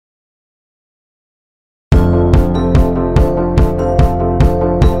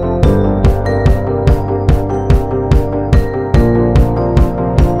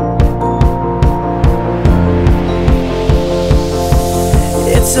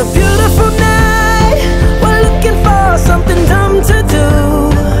a beautiful night, we're looking for something dumb to do.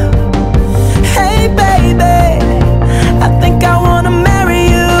 Hey baby, I think I wanna marry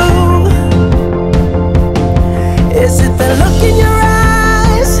you. Is it the look in your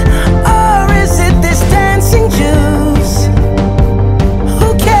eyes, or is it this dancing juice? Who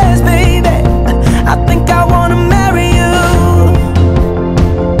cares, baby? I think I wanna marry you.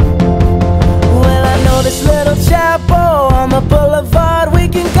 Well, I know this little chapel on the boulevard we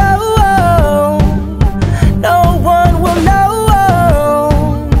can go. No one will know.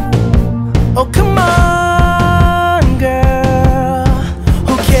 Oh, come on, girl.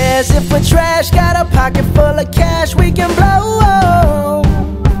 Who cares if we're trash? Got a pocket full of cash we can blow.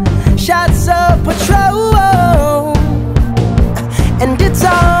 Shots of Patrol.